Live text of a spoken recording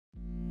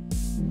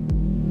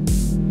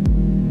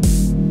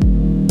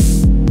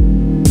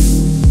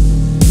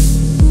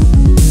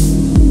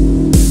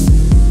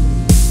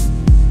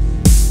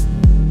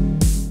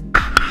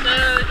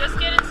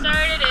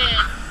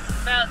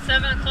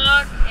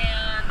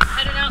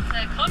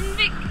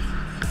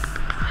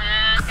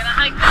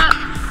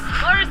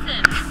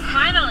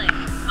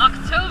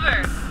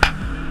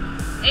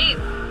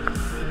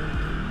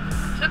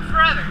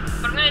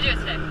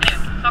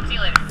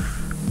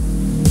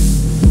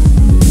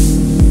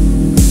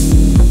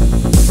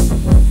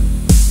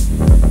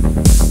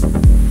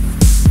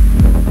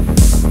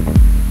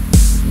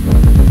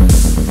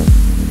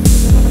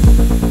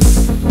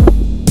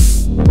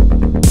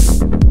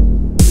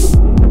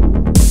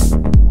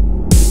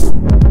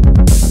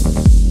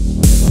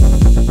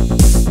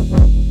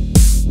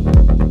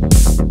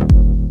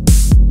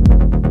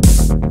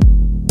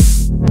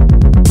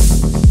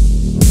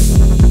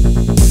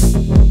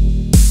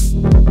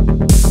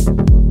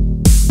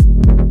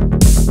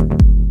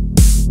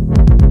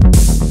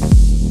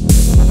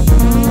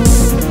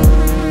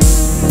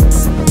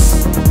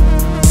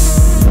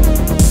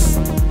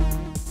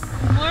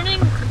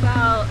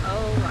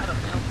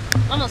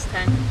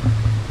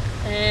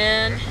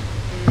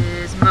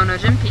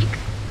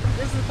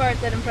part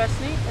that impressed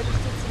me. I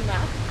just did some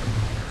math.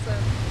 So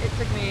it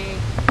took me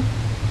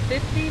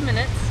 50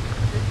 minutes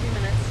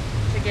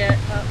to get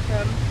up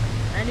from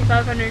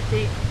 9,500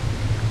 feet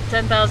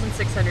to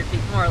 10,600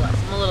 feet, more or less.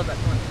 I'm a little bit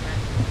more than that.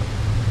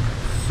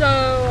 So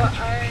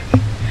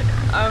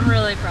I'm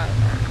really proud of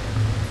that.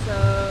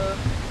 So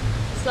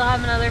still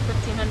have another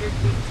 1,500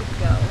 feet to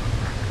go.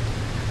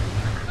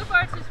 So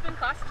far it's just been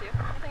class 2.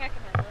 I think I can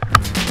handle it.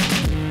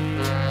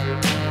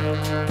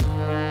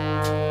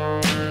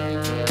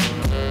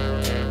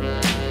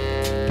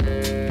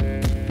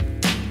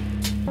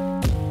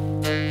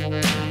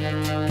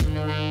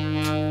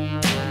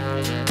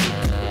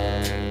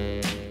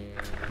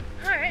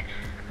 Alright,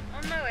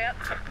 on my way up.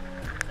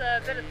 It's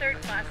a bit of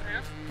 3rd class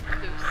now.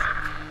 Loose.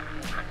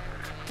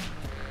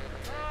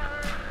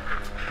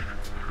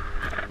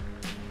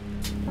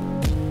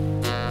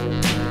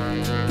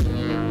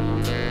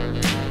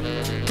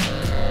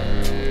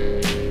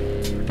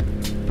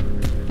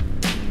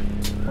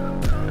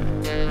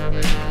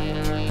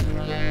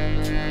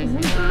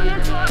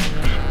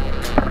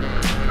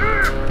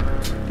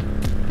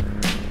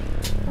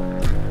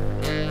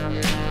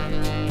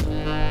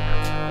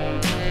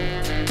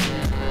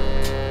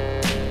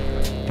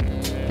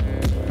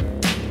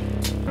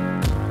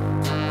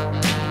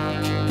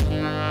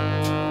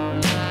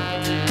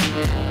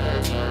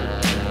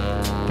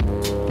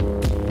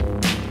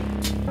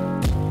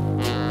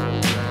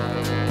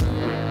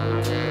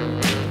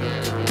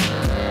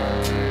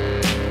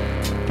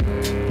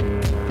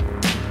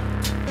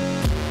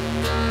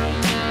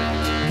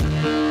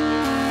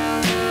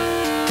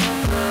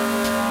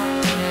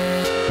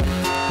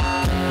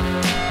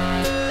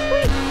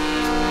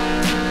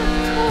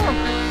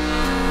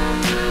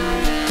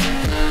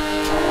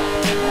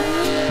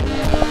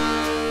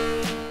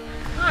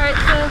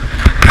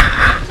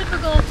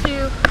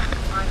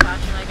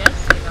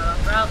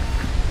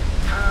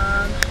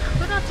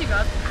 But not too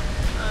bad.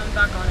 I'm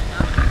back on it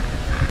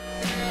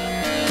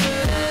now.